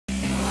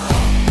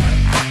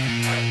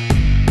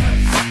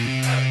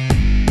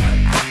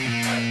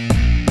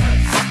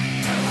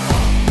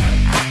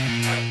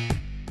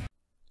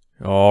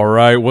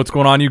right, what's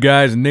going on, you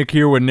guys? Nick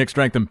here with Nick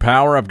Strength and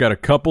Power. I've got a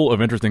couple of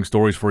interesting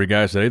stories for you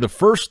guys today. The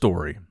first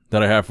story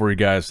that I have for you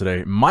guys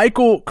today,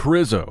 Michal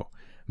Krizo,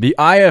 the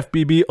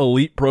IFBB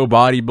Elite Pro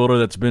bodybuilder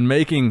that's been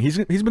making, he's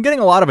been getting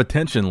a lot of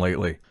attention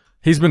lately.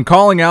 He's been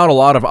calling out a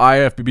lot of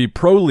IFBB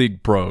Pro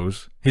League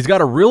pros. He's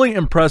got a really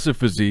impressive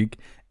physique,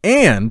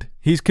 and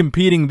he's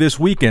competing this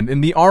weekend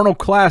in the Arnold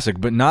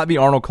Classic, but not the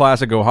Arnold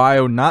Classic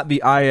Ohio, not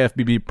the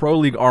IFBB Pro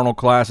League Arnold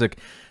Classic,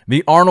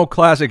 the Arnold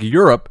Classic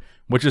Europe,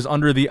 which is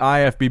under the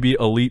IFBB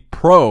Elite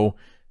Pro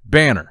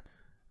banner.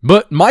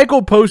 But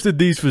Michal posted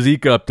these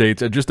physique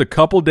updates at just a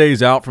couple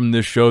days out from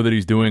this show that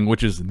he's doing,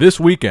 which is this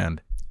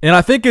weekend. And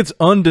I think it's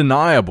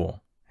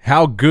undeniable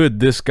how good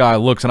this guy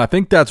looks. And I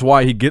think that's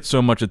why he gets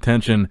so much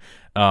attention,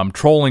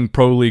 trolling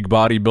Pro League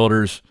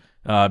bodybuilders,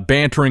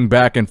 bantering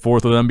back and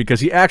forth with them,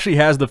 because he actually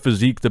has the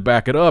physique to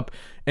back it up.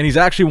 And he's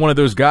actually one of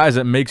those guys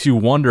that makes you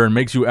wonder and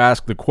makes you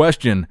ask the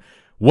question,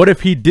 what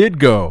if he did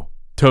go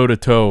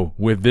toe-to-toe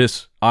with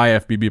this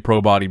IFBB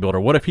Pro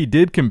bodybuilder? What if he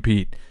did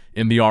compete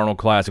in the Arnold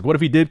Classic? What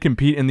if he did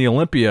compete in the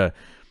Olympia?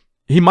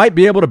 He might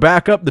be able to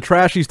back up the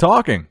trash he's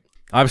talking.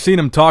 I've seen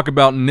him talk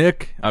about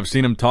Nick. I've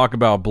seen him talk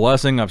about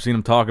Blessing. I've seen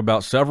him talk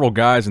about several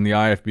guys in the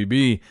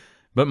IFBB.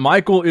 But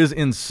Michal is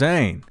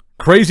insane.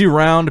 Crazy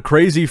round,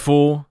 crazy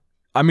full.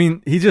 I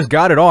mean, he just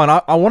got it all. And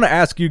I want to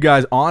ask you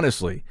guys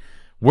honestly,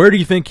 where do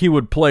you think he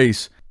would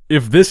place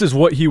if this is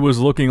what he was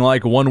looking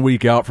like 1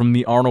 week out from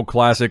the Arnold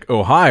Classic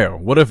Ohio?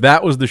 What if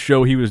that was the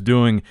show he was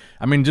doing?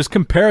 I mean, just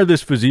compare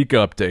this physique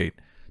update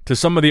to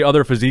some of the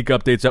other physique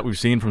updates that we've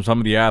seen from some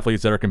of the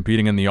athletes that are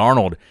competing in the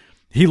Arnold.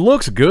 He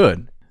looks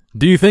good.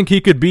 Do you think he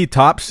could be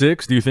top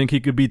 6? Do you think he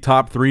could be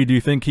top 3? Do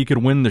you think he could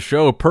win the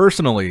show?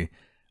 Personally,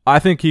 I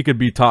think he could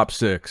be top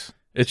 6.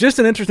 It's just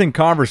an interesting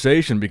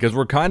conversation because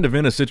we're kind of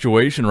in a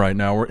situation right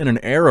now. We're in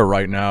an era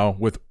right now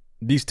with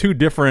these two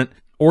different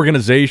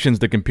organizations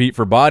that compete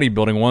for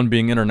bodybuilding, one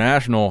being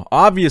international.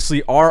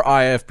 Obviously, our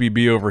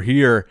IFBB over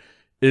here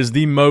is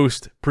the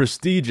most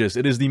prestigious.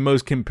 It is the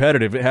most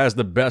competitive. It has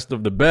the best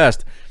of the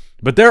best.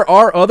 But there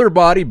are other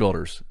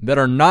bodybuilders that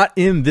are not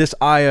in this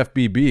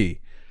IFBB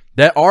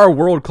that are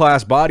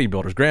world-class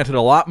bodybuilders. Granted,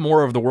 a lot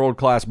more of the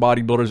world-class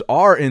bodybuilders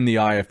are in the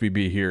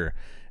IFBB here.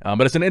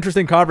 But it's an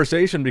interesting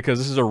conversation because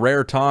this is a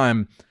rare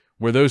time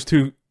where those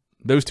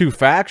two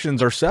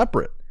factions are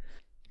separate.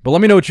 But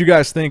let me know what you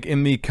guys think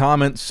in the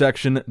comment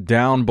section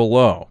down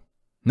below.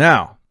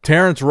 Now,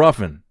 Terrence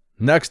Ruffin,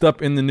 next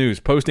up in the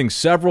news, posting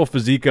several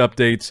physique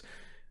updates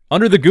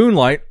under the goon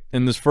light.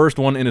 In this first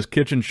one in his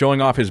kitchen,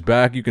 showing off his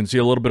back. You can see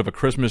a little bit of a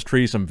Christmas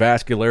tree, some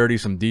vascularity,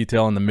 some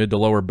detail in the mid to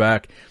lower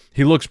back.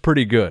 He looks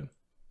pretty good.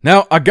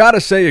 Now, I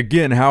gotta say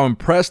again how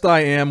impressed I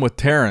am with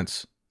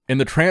Terrence and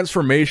the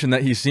transformation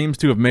that he seems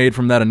to have made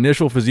from that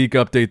initial physique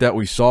update that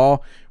we saw,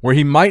 where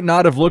he might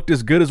not have looked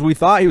as good as we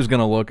thought he was going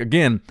to look.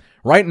 Again,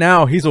 right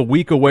now, he's a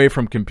week away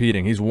from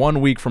competing. He's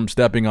 1 week from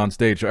stepping on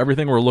stage. So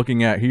everything we're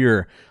looking at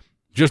here,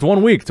 just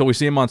 1 week till we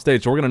see him on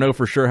stage. So we're going to know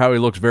for sure how he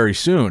looks very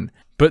soon.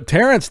 But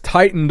Terrence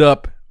tightened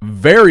up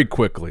very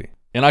quickly,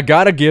 and I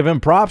got to give him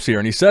props here.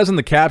 And he says in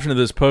the caption of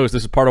this post,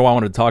 this is part of why I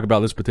wanted to talk about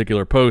this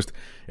particular post,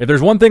 if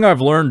there's one thing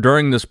I've learned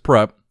during this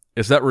prep,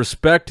 it's that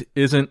respect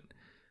isn't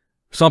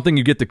something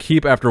you get to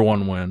keep after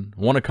one win,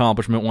 one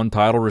accomplishment, one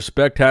title.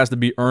 Respect has to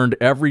be earned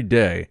every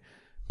day,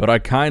 but I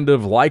kind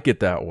of like it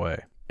that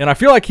way. And I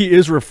feel like he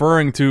is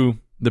referring to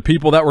the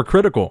people that were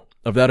critical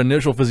of that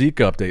initial physique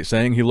update,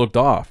 saying he looked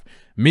off,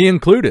 me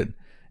included.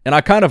 And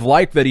I kind of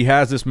like that he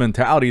has this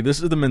mentality.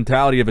 This is the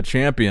mentality of a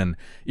champion.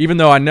 Even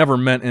though I never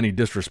meant any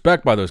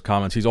disrespect by those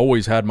comments, he's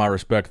always had my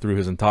respect through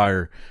his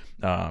entire,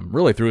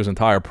 really through his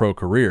entire pro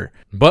career.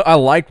 But I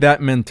like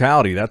that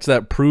mentality. That's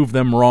that prove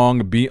them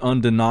wrong, be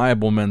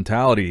undeniable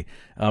mentality.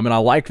 And I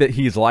like that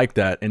he's like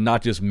that and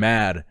not just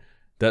mad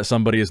that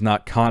somebody is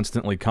not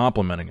constantly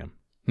complimenting him.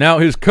 Now,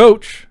 his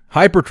coach,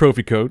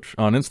 Hypertrophy Coach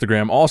on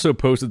Instagram, also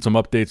posted some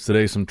updates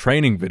today, some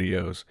training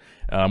videos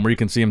where you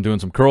can see him doing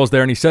some curls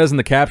there. And he says in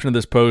the caption of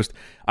this post,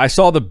 I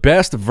saw the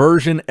best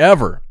version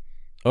ever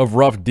of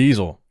Ruff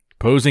Diesel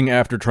posing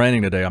after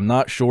training today. I'm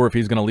not sure if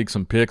he's going to leak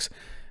some pics,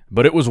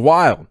 but it was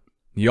wild.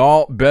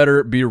 Y'all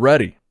better be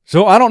ready.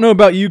 So I don't know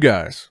about you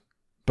guys,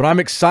 but I'm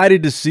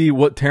excited to see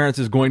what Terrence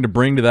is going to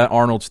bring to that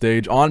Arnold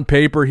stage. On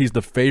paper, he's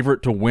the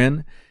favorite to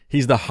win.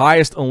 He's the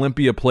highest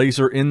Olympia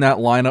placer in that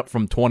lineup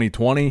from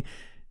 2020.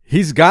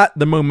 He's got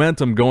the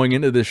momentum going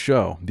into this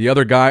show. The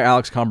other guy,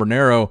 Alex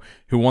Combernero,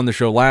 who won the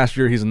show last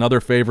year, he's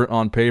another favorite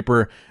on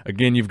paper.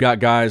 Again, you've got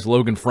guys,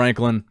 Logan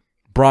Franklin,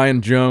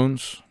 Brian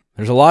Jones.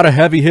 There's a lot of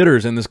heavy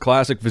hitters in this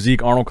Classic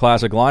Physique Arnold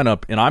Classic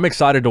lineup, and I'm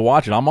excited to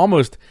watch it. I'm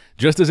almost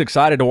just as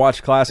excited to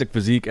watch Classic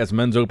Physique as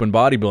Men's Open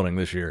Bodybuilding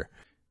this year.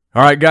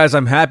 All right, guys,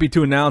 I'm happy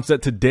to announce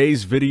that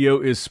today's video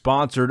is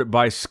sponsored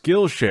by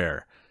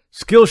SkillShare.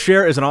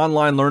 SkillShare is an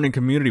online learning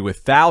community with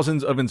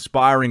thousands of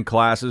inspiring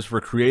classes for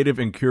creative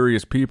and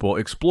curious people.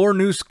 Explore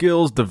new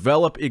skills,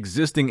 develop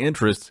existing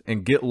interests,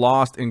 and get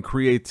lost in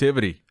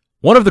creativity.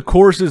 One of the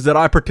courses that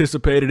I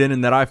participated in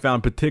and that I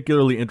found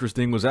particularly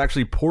interesting was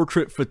actually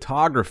portrait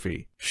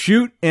photography.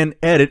 Shoot and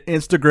edit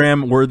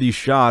Instagram-worthy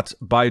shots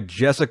by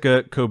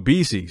Jessica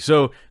Kobisi.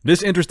 So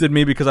this interested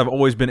me because I've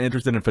always been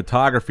interested in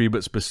photography,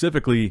 but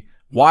specifically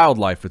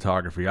wildlife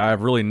photography. I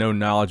have really no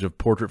knowledge of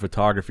portrait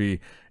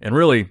photography, and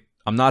really,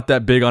 I'm not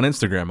that big on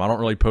Instagram. I don't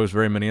really post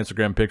very many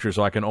Instagram pictures,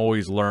 so I can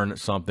always learn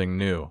something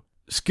new.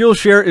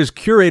 SkillShare is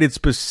curated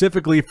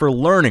specifically for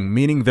learning,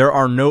 meaning there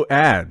are no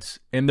ads,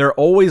 and they're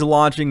always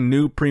launching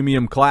new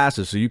premium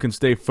classes so you can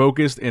stay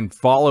focused and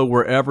follow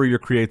wherever your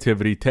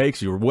creativity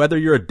takes you. Whether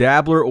you're a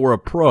dabbler or a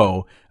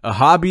pro, a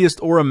hobbyist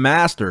or a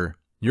master,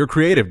 you're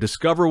creative.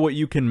 Discover what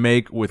you can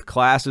make with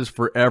classes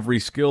for every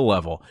skill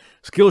level.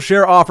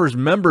 SkillShare offers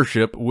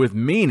membership with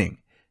meaning.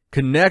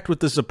 Connect with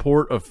the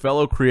support of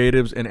fellow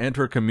creatives and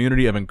enter a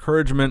community of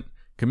encouragement,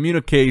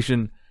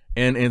 communication,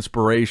 and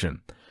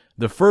inspiration.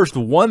 The first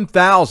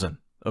 1,000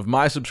 of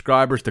my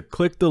subscribers to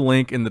click the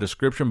link in the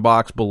description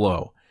box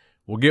below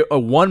will get a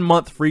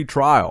 1-month free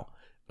trial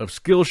of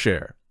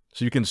SkillShare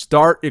so you can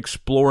start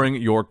exploring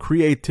your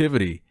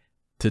creativity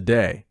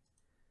today.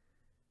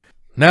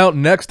 Now,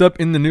 next up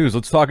in the news,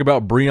 let's talk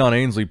about Breon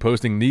Ainsley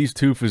posting these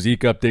 2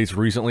 physique updates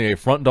recently, a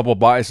front double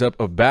bicep,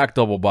 a back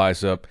double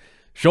bicep,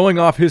 showing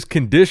off his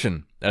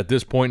condition at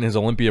this point in his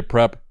Olympia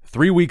prep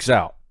 3 weeks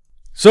out.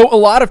 So a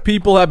lot of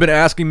people have been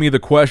asking me the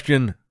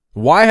question,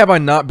 why have I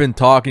not been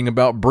talking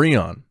about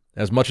Breon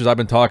as much as I've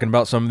been talking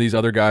about some of these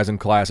other guys in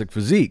classic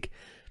physique?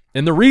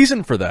 And the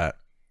reason for that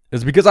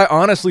is because I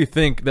honestly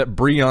think that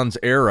Breon's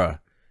era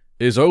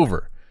is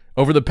over.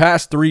 Over the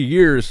past 3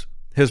 years,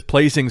 his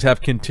placings have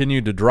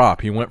continued to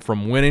drop. He went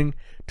from winning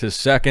to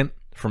second,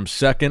 from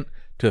second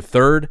to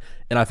third,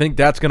 and I think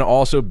that's going to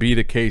also be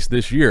the case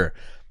this year.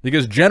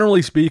 Because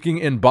generally speaking,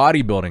 in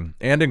bodybuilding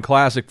and in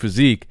classic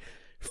physique,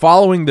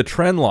 following the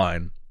trend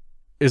line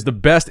is the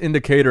best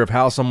indicator of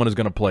how someone is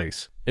going to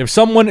place. If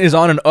someone is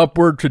on an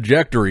upward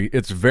trajectory,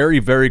 it's very,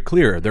 very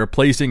clear. They're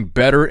placing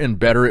better and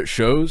better at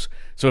shows,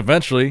 so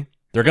eventually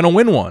they're going to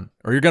win one,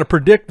 or you're going to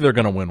predict they're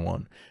going to win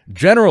one.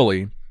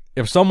 Generally,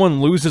 if someone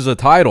loses a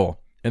title,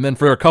 and then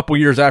for a couple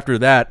years after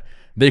that,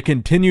 they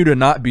continue to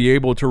not be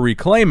able to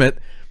reclaim it,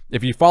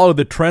 if you follow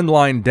the trend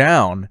line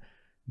down,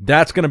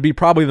 that's going to be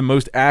probably the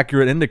most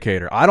accurate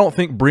indicator. I don't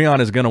think Breon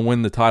is going to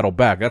win the title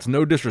back. That's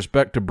no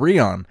disrespect to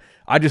Breon.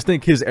 I just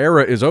think his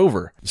era is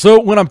over. So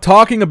when I'm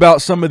talking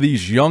about some of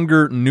these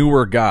younger,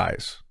 newer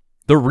guys,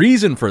 the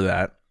reason for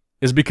that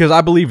is because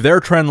I believe their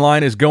trend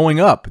line is going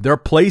up. They're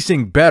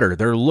placing better.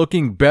 They're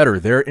looking better.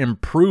 They're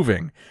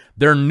improving.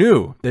 They're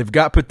new. They've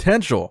got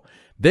potential.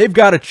 They've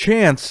got a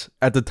chance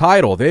at the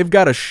title. They've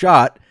got a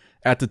shot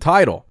at the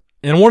title.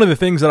 And one of the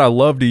things that I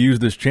love to use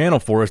this channel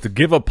for is to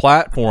give a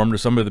platform to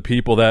some of the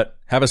people that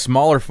have a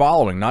smaller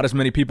following, not as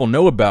many people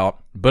know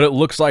about, but it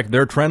looks like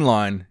their trend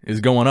line is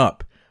going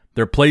up.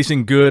 They're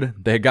placing good.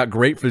 They got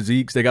great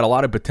physiques. They got a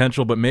lot of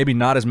potential, but maybe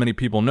not as many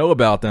people know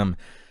about them.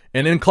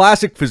 And in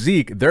classic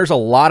physique, there's a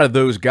lot of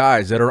those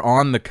guys that are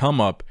on the come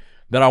up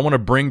that I want to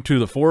bring to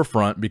the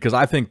forefront because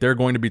I think they're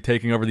going to be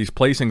taking over these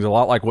placings a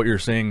lot like what you're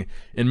seeing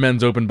in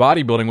men's open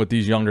bodybuilding with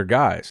these younger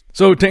guys.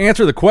 So to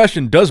answer the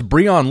question, does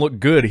Breon look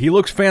good? He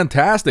looks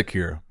fantastic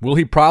here. Will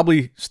he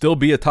probably still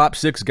be a top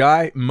 6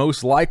 guy?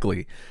 Most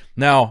likely.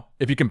 Now,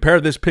 if you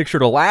compare this picture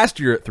to last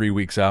year at 3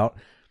 weeks out,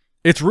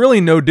 it's really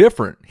no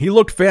different. He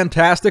looked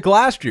fantastic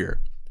last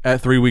year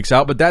at 3 weeks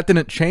out, but that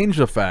didn't change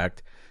the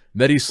fact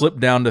that he slipped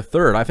down to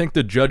third. I think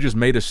the judges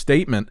made a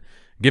statement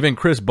giving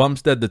Chris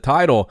Bumstead the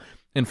title,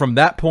 and from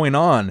that point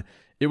on,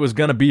 it was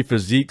going to be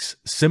physiques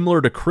similar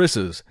to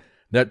Chris's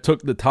that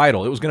took the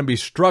title. It was going to be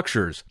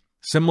structures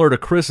similar to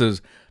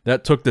Chris's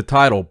that took the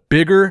title.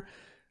 Bigger,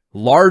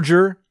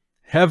 larger,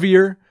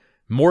 heavier,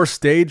 more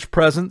stage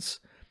presence.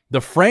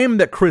 The frame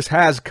that Chris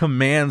has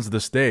commands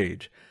the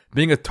stage.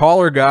 Being a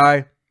taller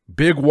guy,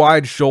 big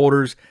wide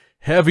shoulders,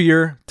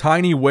 heavier,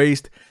 tiny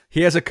waist,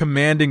 he has a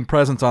commanding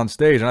presence on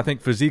stage. And I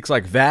think physiques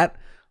like that,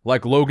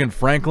 like Logan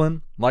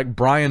Franklin, like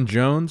Brian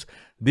Jones,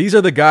 these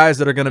are the guys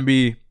that are going to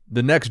be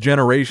the next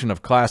generation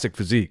of classic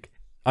physique.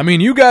 I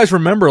mean, you guys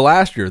remember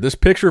last year, this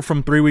picture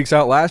from 3 weeks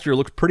out last year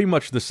looks pretty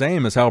much the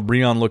same as how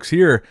Breon looks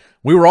here.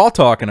 We were all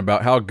talking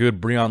about how good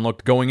Breon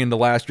looked going into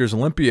last year's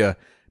Olympia.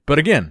 But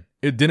again,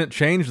 it didn't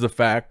change the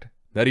fact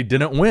that he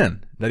didn't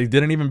win, that he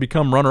didn't even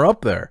become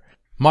runner-up there.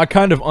 My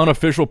kind of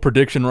unofficial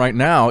prediction right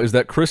now is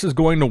that Chris is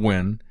going to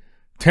win.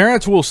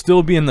 Terrence will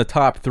still be in the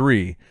top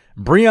 3.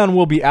 Breon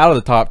will be out of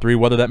the top 3,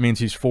 whether that means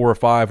he's 4 or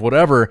 5,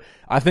 whatever.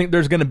 I think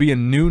there's going to be a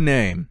new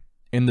name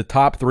in the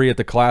top 3 at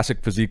the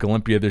Classic Physique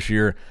Olympia this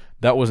year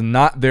that was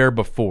not there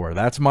before.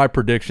 That's my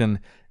prediction,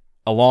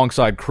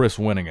 alongside Chris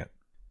winning it.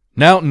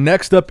 Now,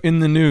 next up in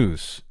the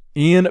news,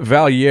 Iain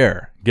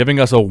Valliere giving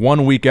us a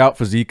 1 week out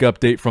physique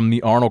update from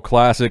the Arnold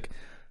Classic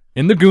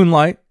in the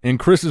Goonlight, in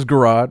Chris's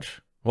garage.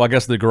 Well, I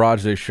guess the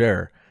garage they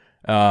share.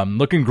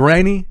 Looking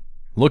grainy,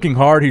 looking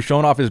hard. He's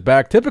showing off his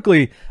back.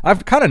 Typically,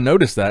 I've kind of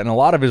noticed that in a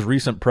lot of his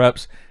recent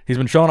preps. He's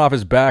been showing off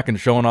his back and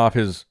showing off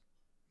his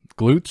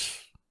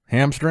glutes,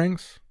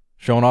 hamstrings,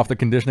 showing off the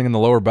conditioning in the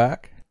lower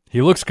back.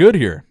 He looks good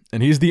here,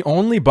 and he's the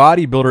only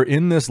bodybuilder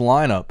in this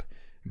lineup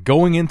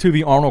going into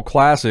the Arnold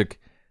Classic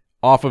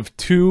off of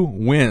 2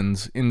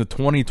 wins in the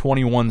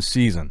 2021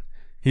 season.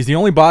 He's the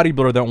only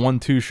bodybuilder that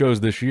won 2 shows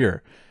this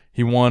year.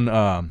 He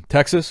won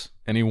Texas,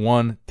 and he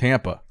won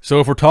Tampa. So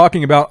if we're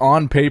talking about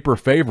on-paper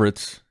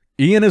favorites,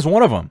 Iain is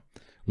one of them.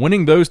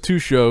 Winning those 2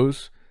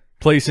 shows,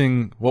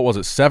 placing,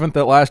 7th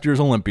at last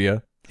year's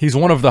Olympia. He's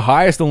one of the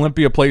highest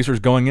Olympia placers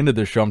going into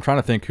this show. I'm trying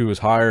to think who was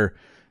higher.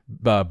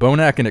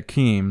 Bonac and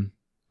Akeem.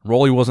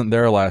 Rolly wasn't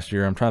there last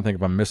year. I'm trying to think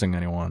if I'm missing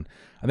anyone.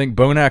 I think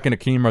Bonac and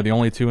Akeem are the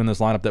only 2 in this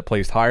lineup that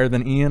placed higher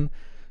than Iain.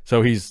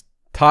 So he's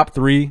top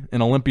 3 in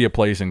Olympia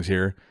placings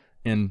here,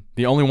 and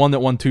the only one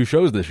that won 2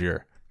 shows this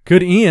year.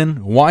 Could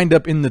Iain wind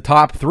up in the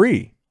top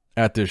 3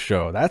 at this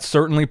show? That's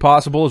certainly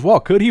possible as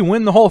well. Could he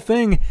win the whole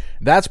thing?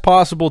 That's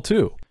possible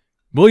too.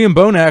 William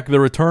Bonac,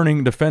 the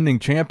returning defending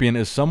champion,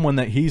 is someone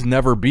that he's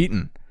never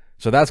beaten.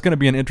 So that's going to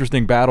be an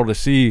interesting battle to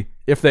see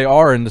if they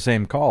are in the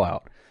same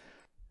call-out.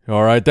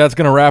 All right, that's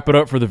going to wrap it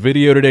up for the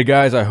video today,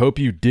 guys. I hope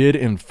you did,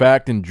 in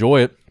fact,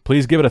 enjoy it.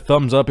 Please give it a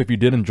thumbs up if you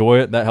did enjoy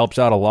it. That helps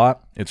out a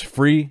lot. It's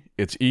free,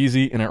 it's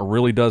easy, and it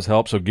really does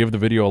help, so give the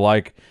video a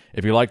like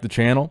if you like the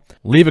channel.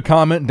 Leave a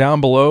comment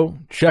down below.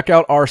 Check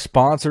out our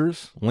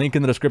sponsors. Link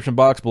in the description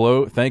box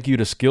below. Thank you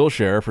to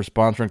SkillShare for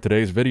sponsoring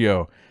today's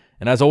video.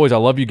 And as always, I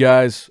love you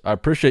guys. I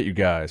appreciate you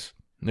guys.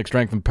 Nick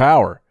Strength and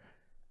Power,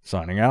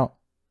 signing out.